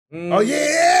Oh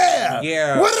yeah!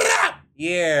 Yeah. What up?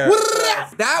 Yeah. What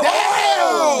up?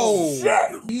 That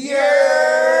Shit!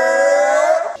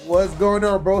 Yeah! What's going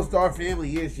on, Bro Star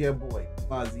family? It's your boy,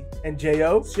 Muzzy. And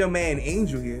J.O. It's your man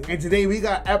Angel here. And today we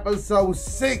got episode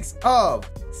 6 of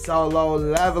Solo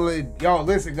Leveling. Yo,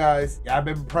 listen guys, y'all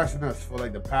been pressing us for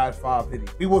like the past 5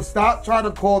 videos. We will stop trying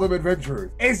to call them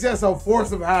adventurers. It's just a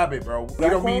force of habit, bro. We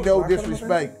don't mean no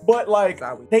disrespect. But like,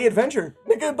 they adventure.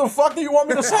 Nigga, the fuck do you want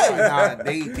me to say? Nah,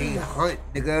 they hunt,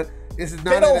 nigga. This is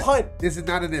not They don't hunt. This is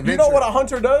not an adventure. You know what a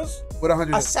hunter does? What a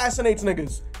hunter does? Assassinates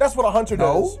niggas. That's what a hunter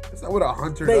No, does. that's not what a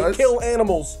hunter They does. kill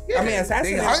animals. Yeah, I mean,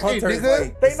 assassinate they hunting, hunters, nigga.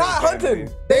 like, They not hunting.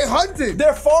 They hunting.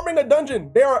 They're farming a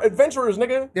dungeon. They are adventurers,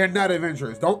 nigga. They're not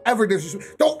adventurers. Don't ever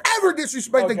disrespect. Don't ever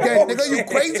disrespect the gang, nigga. You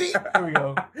crazy? Here we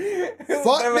go.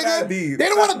 Fuck, nigga. They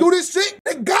don't want to do this shit.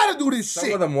 They gotta do this shit.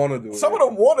 Some of them want to do it. Some of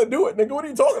them want to do it, nigga. What are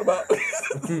you talking about?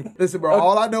 Listen, bro.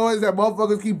 All I know is that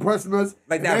motherfuckers keep pressing us.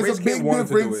 Like that There's rich a kid big wanted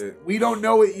to do difference. it. We don't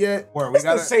know it yet. Or we It's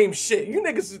gotta. the same shit. You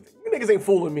niggas ain't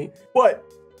fooling me. But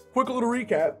quick little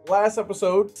recap. Last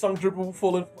episode, Sung Dribble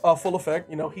full effect.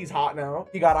 You know, he's hot now.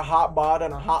 He got a hot bod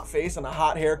and a hot face and a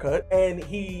hot haircut. And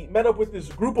he met up with this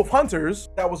group of hunters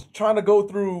that was trying to go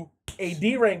through a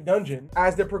D-rank dungeon.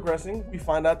 As they're progressing, we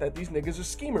find out that these niggas are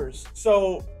schemers.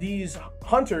 So these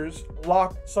hunters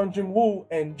lock Sung Jin Woo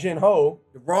and Jin Ho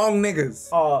The wrong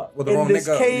niggas. With the in wrong this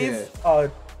nigga.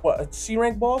 cave. What, a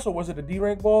C-rank boss or was it a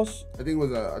D-rank boss? I think it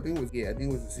was a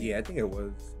C. Yeah, I think it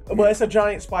was. But it's a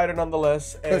giant spider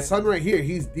nonetheless. But And, son right here,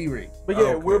 he's D-rank. but yeah,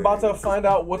 Okay. we're about to find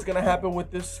out what's gonna happen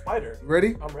with this spider. You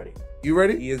ready? I'm ready. You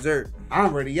ready? He is dirt.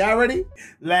 I'm ready. Y'all ready?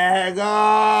 Let go!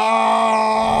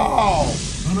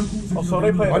 Oh, so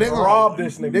they plan to rob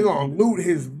this nigga. They gonna loot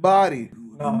his body.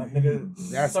 Nah, nigga.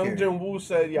 That's Sung scary. Jin Woo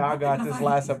said, yeah, I got this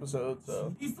last episode,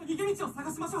 so.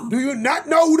 Do you not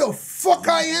know who the fuck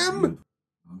I am?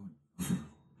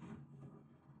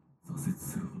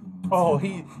 Oh,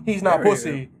 he's not There he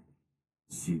pussy.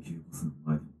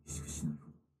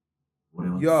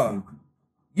 Yeah.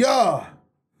 Yeah.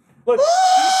 Look,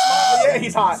 he's smiling. Yeah,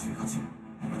 he's hot.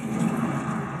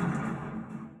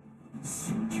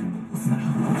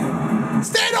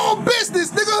 Stand on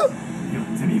business, nigga.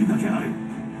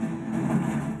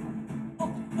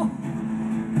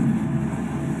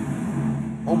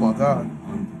 Oh my god.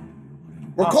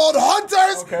 We're called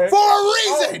hunters Okay. for a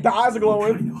Oh, reason. the eyes are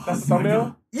glowing. That's the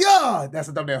thumbnail. Yeah, that's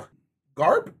the thumbnail.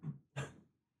 Garp?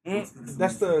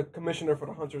 That's the commissioner for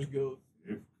the Hunters Guild.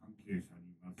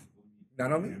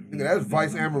 Not on me. Nigga, that's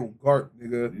Vice Admiral Garp,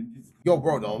 nigga. Yo,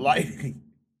 bro, the lighting.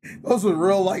 Those are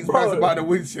real lights Bro. passing by the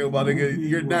windshield, my nigga.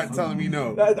 You're not telling me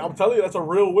no. I'm telling you, that's a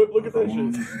real whip. Look at that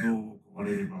shit.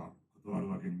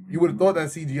 You would have thought that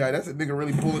CGI. That's a nigga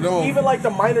really pulling on. Even like the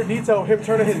minor detail, him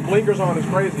turning his blinkers on is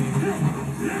crazy.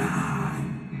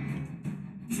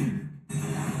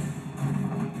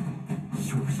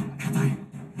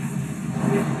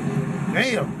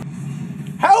 Damn.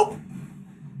 Help!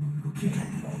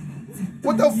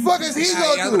 What the fuck is he I gonna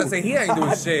was do? gonna say he ain't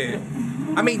doing shit.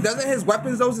 I mean, doesn't his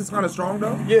weapons though is kind of strong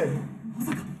though? Yeah.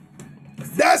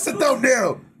 That's the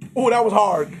thumbnail. Oh, that was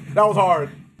hard. That was hard.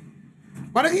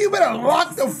 My nigga, you better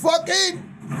lock the fuck in.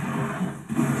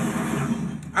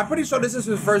 I'm pretty sure this is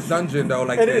his first dungeon though.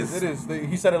 Like It this. is. It is.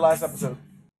 He said it last episode.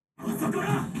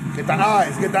 Get the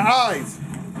eyes. Get the eyes.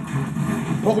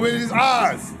 Poke him in his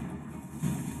eyes.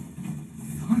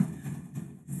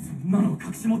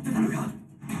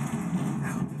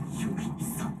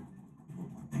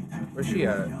 Where's she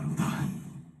at?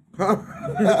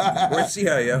 Where's she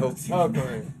at, yo?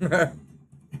 Okay.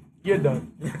 You're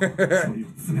done.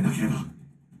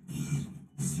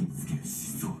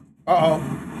 Uh-oh.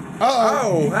 Uh-oh.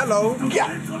 Oh, hello.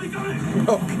 Yeah.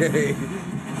 Okay.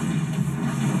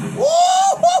 Woo!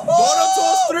 Going up to a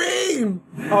stream.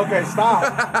 Okay, stop.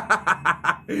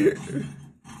 You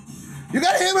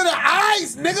got him in the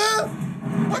eyes, nigga.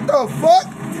 What the fuck?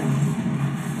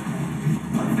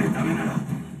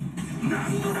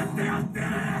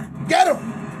 Get him.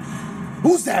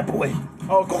 Who's that boy?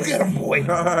 Okay. Go get him, boy.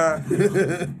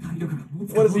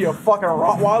 What is he, a fucking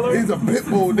Rottweiler? He's a pit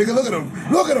bull, nigga. Look at him.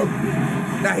 Look at him.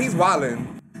 Nah, he's wildin'.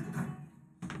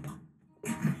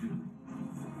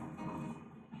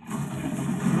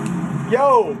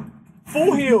 Yo,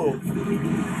 full heal.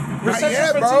 Not Recession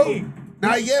yet, bro. fatigue.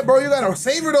 Not yet, bro. You gotta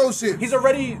savor those shit. He's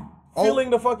already feeling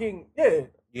the fucking, yeah.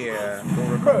 Yeah.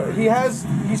 Bro,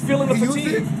 he's feeling the He used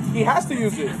fatigue. it? He has to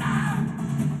use it.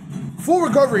 Full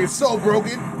recovery is so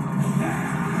broken.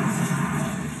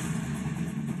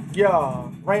 Yeah,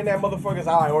 right in that motherfucker's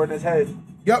eye or in his head.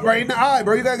 Yup, right in the eye,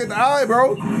 bro. You gotta get the eye,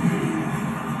 bro.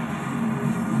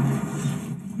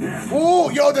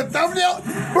 Ooh, yo, the thumbnail,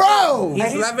 bro.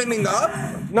 He's leveling up.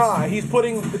 Nah, he's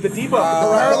putting the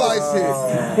debuff. Paralyzed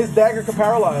his. His dagger can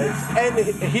paralyze and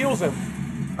it heals him.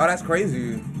 Oh, that's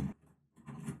crazy.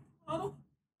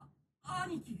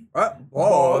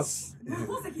 Boss.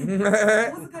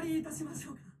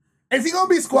 Is he gonna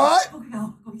be squad?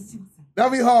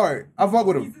 That'll be hard. I fuck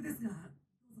with him.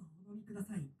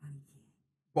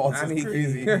 Boss is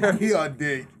crazy. He on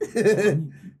dick.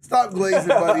 Stop glazing,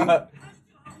 buddy.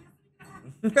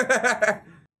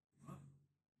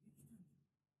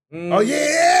 Oh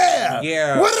yeah.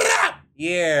 Yeah. What up?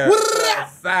 Yeah. What up?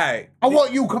 Fact. I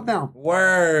want you. Come down.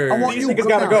 Word. I want These you. niggas Come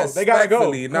gotta down. go. They gotta go.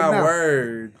 Respectfully, not down.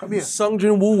 word. Come here. Sung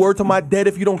Jin Woo, word to my dead.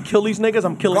 If you don't kill these niggas,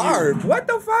 I'm killing Guard, what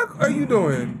the fuck are you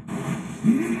doing?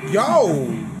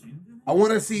 Yo. I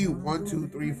want to see 1, 2,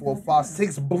 3, 4, 5,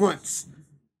 6 blunts.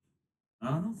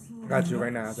 Got you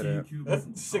right now after that. you.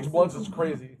 6 blunts is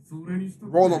crazy.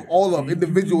 Roll them all up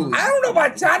individually. I don't know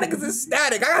about y'all niggas is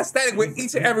static. I got static with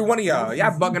each and every one of y'all.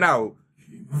 Y'all bugging out.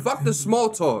 Fuck the small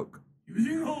talk.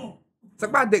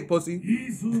 Suck my dick, pussy.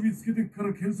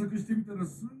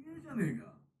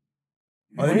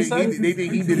 Oh, they think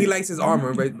he did He it. likes his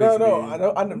armor, but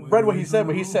No, I read what he said,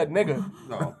 but he said nigga.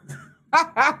 No.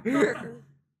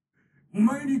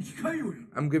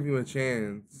 I'm giving you a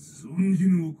chance.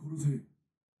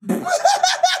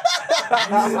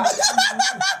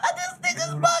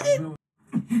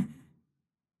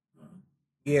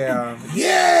 Yeah.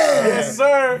 Yeah. Yes,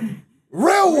 sir.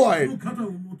 Real one.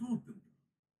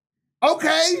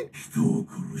 Okay.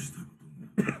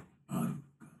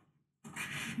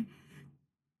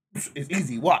 It's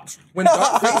easy. Watch. When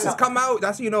dark faces come out,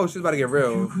 that's when you know shit's about to get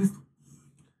real.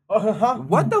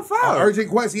 What the fuck? Urgent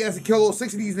quest. He has to kill all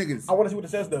 6 of these niggas. I want to see what it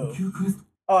says though.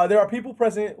 There are people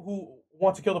present who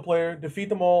want to kill the player. Defeat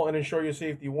them all and ensure your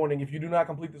safety. Warning: if you do not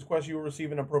complete this quest, you will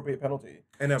receive an appropriate penalty.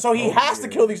 So he has to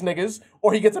kill these niggas,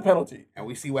 or he gets a penalty. And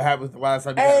we see what happens the last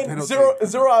time he got a And penalty.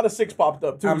 0 out of 6 popped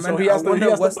up too. I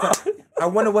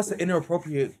wonder what's the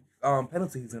inappropriate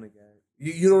penalty he's gonna get.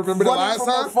 You don't remember the last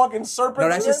time? Fucking serpent. No,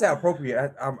 that's just say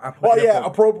appropriate. I put Oh yeah,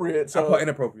 appropriate. So I put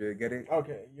inappropriate. Get it?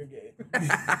 okay, you're gay.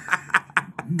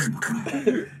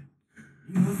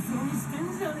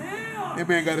 That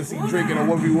man got to see Drake in a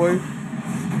 1v1.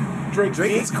 Drake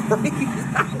is crazy.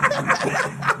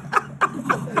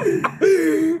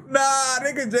 Nah,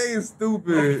 nigga Jay is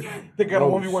stupid. They got a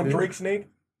 1v1 Drake snake.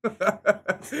 He got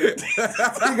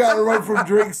to run from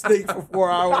Drake Snake for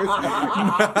 4 hours.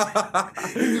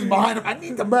 He's just behind him. I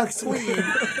need the Max Swede.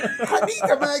 I need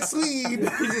the Max Swede.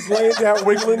 He's just laying down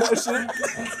wiggling that shit.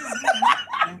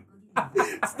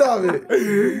 Stop it.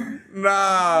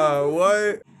 Nah,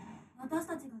 what?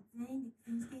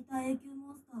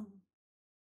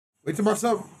 Wait till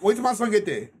my son get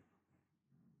there.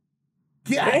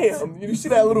 Damn, you see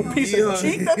that little piece of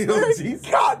cheek that's there? Jesus.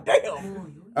 God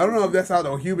damn. I don't know if that's how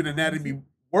the human anatomy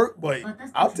work, but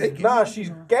I'll take it. Nah, she's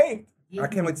gay. I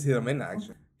can't wait to see them in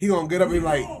action. He gonna get up and be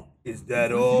like, is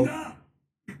that all?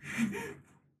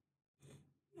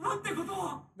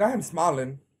 Got him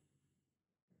smiling.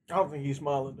 I don't think he's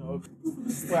smiling, dog.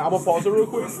 Wait, I'm gonna pause it real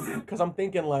quick because I'm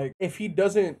thinking like, if he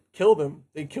doesn't kill them,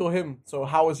 they kill him. So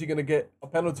how is he gonna get a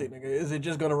penalty, nigga? Is it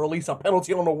just gonna release a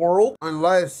penalty on the world?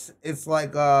 Unless it's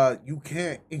like you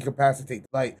can't incapacitate.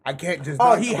 Like I can't just.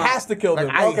 Oh, he has to kill them.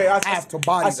 Like, Okay, I have to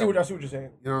body. I see what them. you're saying.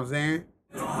 You know what I'm saying?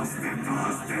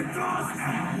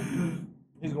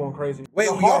 He's going crazy. Wait,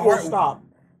 the your heart will heart- stop.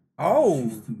 Oh.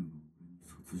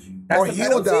 That's Or the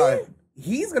he'll penalty? die.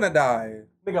 He's gonna die.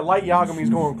 Nigga, Light Yagami's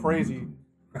going crazy.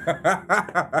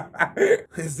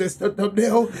 Is this the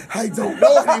thumbnail? I don't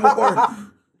know anymore.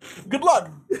 Good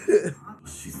luck.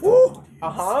 Woo.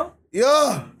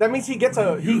 Yeah. That means he gets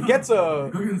a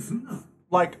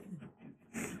like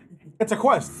it's a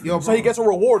quest. Yo, so he gets a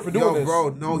reward for doing Yo, this. bro,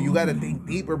 no, you gotta think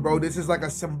deeper, bro. This is like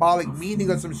a symbolic meaning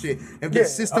of some shit. If the Yeah,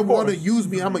 system of course. wanna use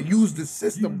me, I'ma use the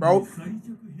system, bro.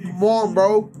 Come on,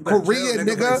 bro. Korea,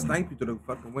 nigga. Snipe you through the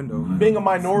fucking window. Being a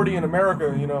minority in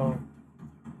America, you know,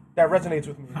 that resonates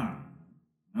with me.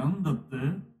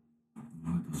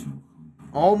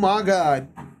 Oh my God.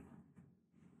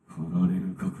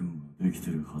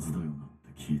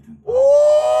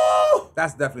 Ooh!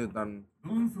 That's definitely done.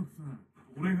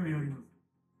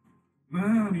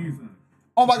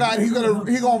 Oh my God, he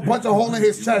gonna punch a hole in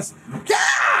his chest.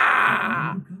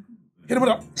 Yeah! Hit him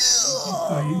with a.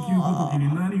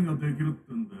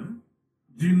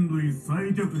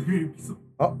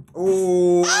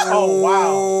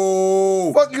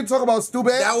 Oh wow! Fuck you talk about,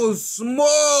 stupid. That was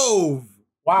smooth.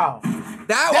 Wow!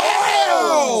 That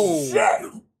was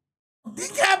Shit!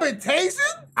 Decapitation?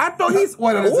 I thought he's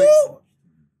What is Ooh.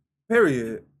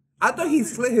 Period. I thought he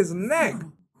slit his neck.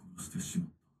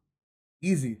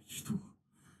 Easy.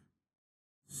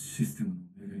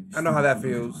 I know how that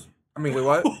feels. I mean, wait,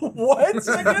 what? What?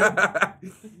 Nigga?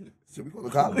 Should we call the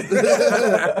cops?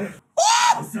 That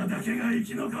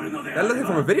looks like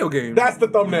from a video game. That's the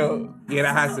thumbnail. Yeah,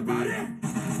 that has to be.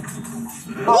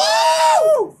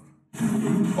 Woo!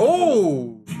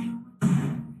 Oh!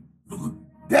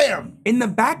 Damn! In the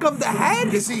back of the head?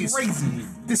 Deceased. Crazy.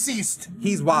 Deceased.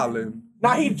 He's wildin'.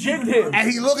 Now he jigged him. And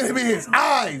he looking at him in his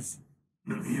eyes.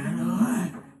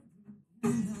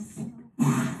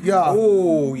 Yeah.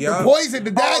 Oh, yeah. Poison, the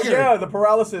Oh, dagger. yeah, the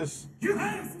paralysis.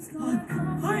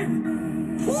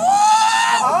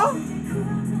 Huh?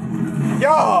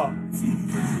 Yeah.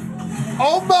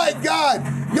 Oh my God.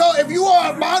 Yo, if you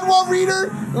are a manhwa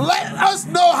reader, let us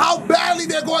know how badly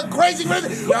they're going crazy. Oh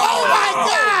my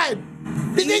God.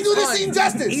 Did they do this scene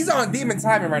justice? He's on demon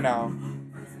timing right now.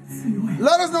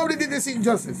 Let us know if they did this scene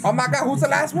justice. Oh my God, who's the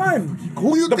last one?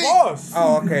 Who you The think? boss.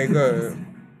 Oh, okay, good.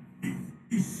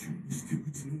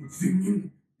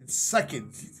 In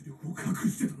seconds.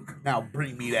 Now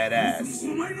bring me that ass.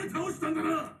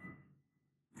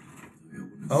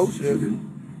 Oh shit.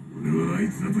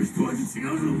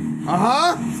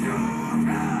 Uh-huh.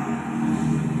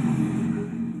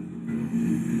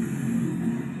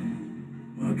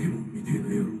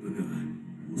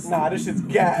 Nah, this shit's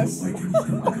gas. They're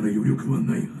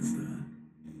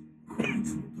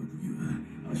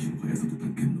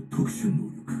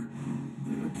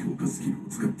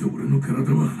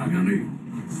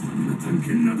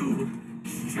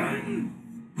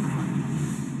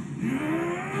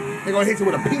gonna hit you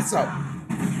with a pizza.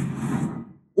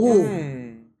 Ooh.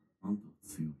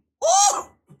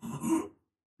 Ooh.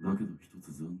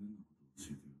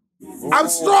 I'm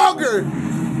stronger.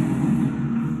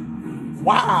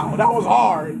 Wow, that was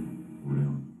hard.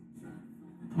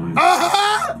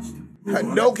 Uh-huh.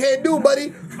 No can do,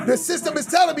 buddy. The system is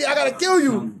telling me I gotta kill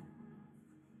you.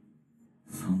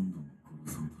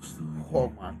 Oh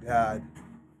my God.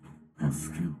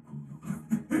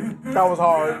 That was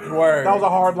hard. Word. That was a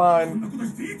hard line.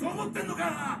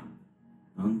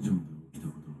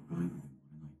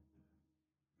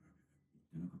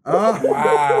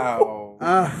 Wow.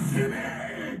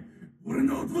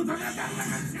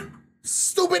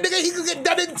 Stupid nigga, he could get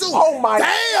done in too. Oh my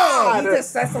Damn. God. He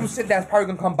just said some shit that's probably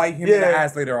gonna come bite him in the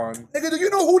ass later on. Nigga, do you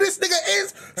know who this nigga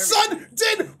is? Sun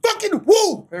Jin fucking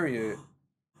Woo. Period.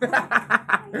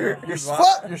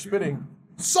 You're spitting.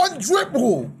 Sun Drip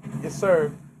Woo. Yes,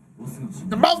 sir.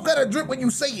 The mouth gotta drip when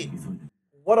you say it.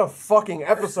 What a fucking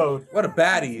episode. What a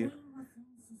baddie.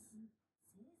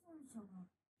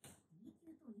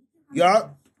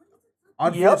 Yup.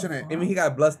 Unfortunate. I mean, he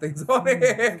got blood stains on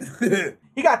it.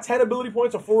 He got 10 ability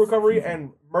points of full recovery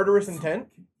and murderous intent.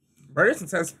 Murderous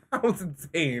intent sounds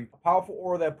insane. A powerful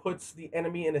aura that puts the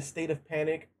enemy in a state of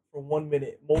panic for 1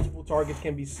 minute. Multiple targets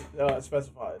can be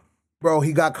specified. Bro,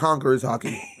 he got Conquerors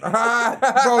hockey. Bro,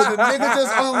 the nigga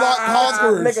just unlocked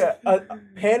Conquerors. Nigga,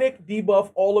 panic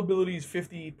debuff all abilities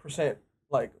 50%.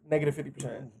 Like, negative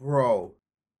 50%. Bro.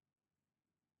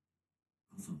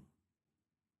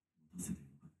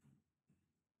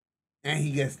 And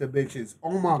he gets the bitches.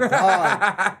 Oh my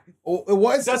God.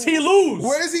 Does he lose?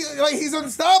 Where is he? Like, he's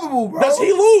unstoppable, bro. Does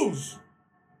he lose?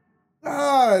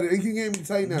 God, he gave me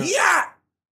tight now. Yeah.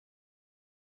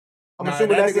 I'm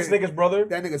assuming that's this nigga's brother.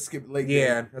 That nigga skipped late.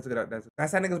 Yeah, that's a good.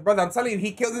 That's that nigga's brother. I'm telling you,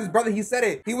 he killed his brother. He said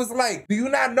it. He was like, "Do you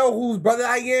not know whose brother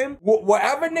I am?"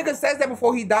 Whatever nigga says that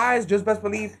before he dies, just best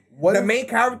believe the main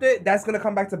character that's gonna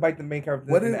come back to bite the main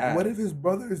character. What in the ass. if his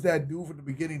brother is that dude from the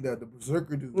beginning, the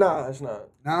berserker dude? Nah, it's not.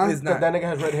 Nah, it's not. That nigga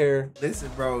has red hair. Listen,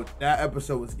 bro, that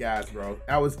episode was gas, bro.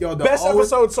 That was the best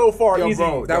episode so far. Yo, easy.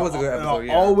 bro, that was a good episode.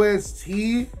 Yeah.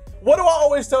 OST. What do I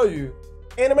always tell you?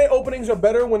 Anime openings are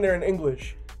better when they're in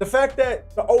English. The fact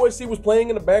that the OST was playing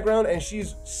in the background and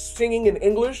she's singing in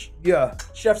English, yeah,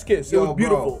 chef's kiss. It was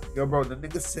beautiful. Bro. Yo, bro, the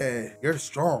nigga said, "You're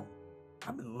strong."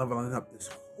 I've been leveling up this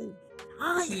whole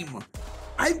time.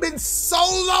 I've been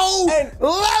solo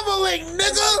leveling,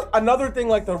 nigga. Another thing,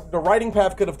 like the writing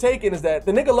path could have taken is that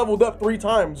the nigga leveled up 3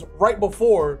 times right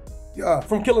before. Yeah.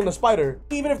 From killing the spider.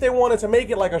 Even if they wanted to make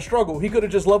it like a struggle, he could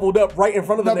have just leveled up right in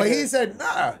front of the nigga. But he said,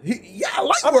 nah.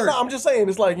 Light work. I'm just saying,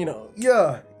 it's like, you know.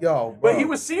 Yeah, yo, bro. But he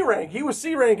was C rank. He was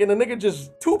C rank, and the nigga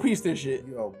just 2-pieced this shit.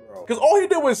 Yo, bro. Because all he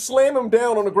did was slam him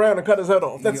down on the ground and cut his head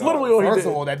off. That's literally all he did. First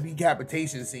of all, that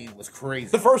decapitation scene was crazy.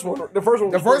 The first one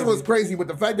was crazy, but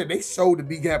the fact that they showed the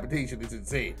decapitation is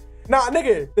insane. Nah,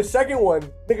 nigga, the second one,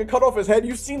 nigga cut off his head.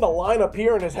 You seen the line up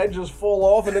here and his head just fall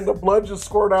off and then the blood just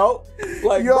squirt out?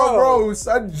 Like, yo, bro,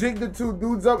 son jigged the 2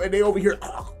 dudes up and they over here.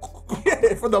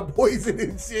 for the poison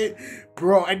and shit,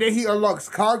 bro. And then he unlocks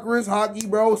Conqueror's Hockey,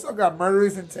 bro. Some got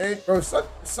murderous intent, bro.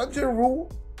 Sun Jin-woo,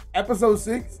 episode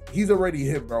 6, he's already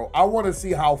him, bro. I want to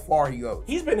see how far he goes.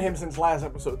 He's been him since last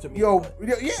episode to me. Yo,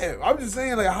 yeah, I'm just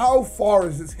saying, like, how far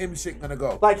is this him shit gonna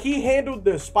go? Like, he handled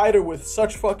the spider with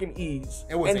such fucking ease.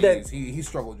 It was ease. He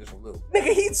struggled just a little.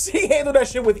 Nigga, he handled that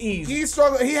shit with ease. He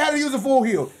struggled. He had to use a full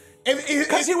heal.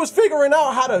 Because he was figuring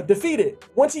out how to defeat it.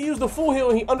 Once he used the full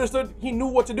heal, he understood, he knew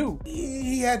what to do.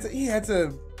 He had to, you know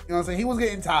what I'm saying? He was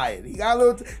getting tired. He got a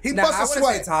little, he busted sweat.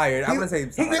 I wouldn't say tired. I'm gonna say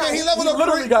he leveled up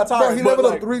literally got tired. Bro, he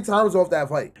leveled up 3 times off that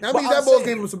fight. That means that boy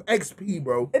gave him some XP,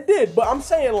 bro. It did, but I'm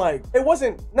saying, like, it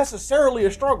wasn't necessarily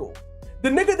a struggle. The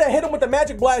nigga that hit him with the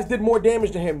magic blast did more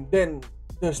damage to him than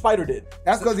the spider did.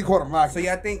 That's because he caught him lacking. So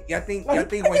y'all think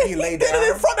when he laid down, did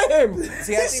it in front of him.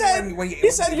 See,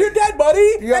 he said, "You're dead,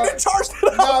 buddy," and then charged it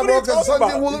up. Nah, bro, because Sun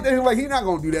Jin-woo looked at him like, he not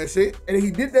gonna do that shit. And he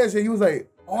did that shit. He was like,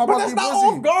 oh, but that's not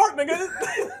off guard, nigga.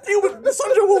 The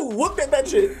Sun Jin-woo looked at that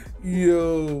shit.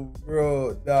 Yo,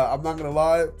 bro, nah, I'm not gonna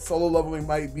lie. Solo Leveling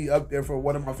might be up there for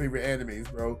one of my favorite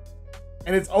animes, bro.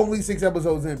 And it's only 6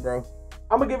 episodes in, bro.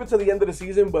 I'm gonna give it to the end of the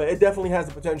season, but it definitely has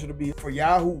the potential to be. For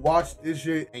y'all who watched this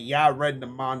shit and y'all read the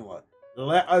manhwa,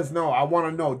 let us know. I want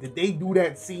to know, did they do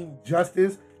that scene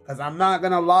justice? Because I'm not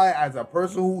gonna lie, as a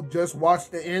person who just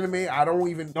watched the anime, I don't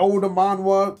even know the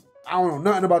manhwa. I don't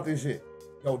know nothing about this shit.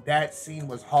 Yo, that scene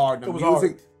was hard.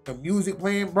 The music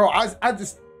playing, bro. I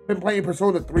just been playing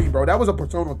Persona 3, bro. That was a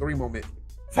Persona 3 moment.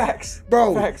 Facts,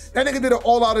 bro. Facts. That nigga did an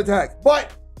all-out attack.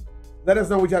 But let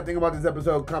us know what y'all think about this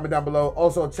episode. Comment down below.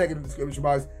 Also, check in the description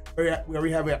box where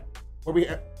we have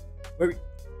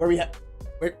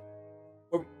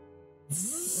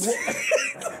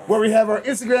our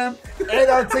Instagram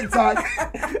and our TikTok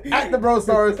at the Bro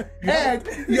Stars and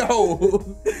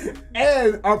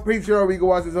and our Patreon. We can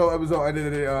watch this whole episode.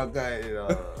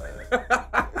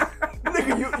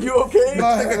 Nigga, you okay?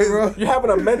 Go ahead, bro. You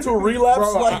having a mental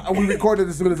relapse? Bro, we recorded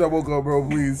as soon as I woke up, bro.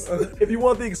 Please. If you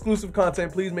want the exclusive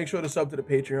content, please make sure to sub to the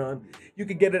Patreon. You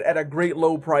can get it at a great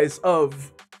low price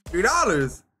of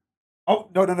 $3. Oh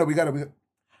no, we got it.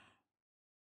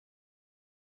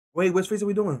 Wait, which face are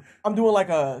we doing? I'm doing like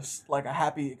a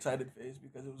happy, excited face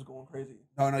because it was going crazy.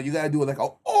 No, you gotta do it like a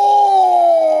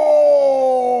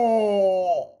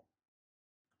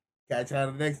Catch you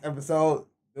on the next episode.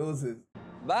 Deuces.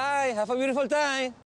 Bye. Have a beautiful time.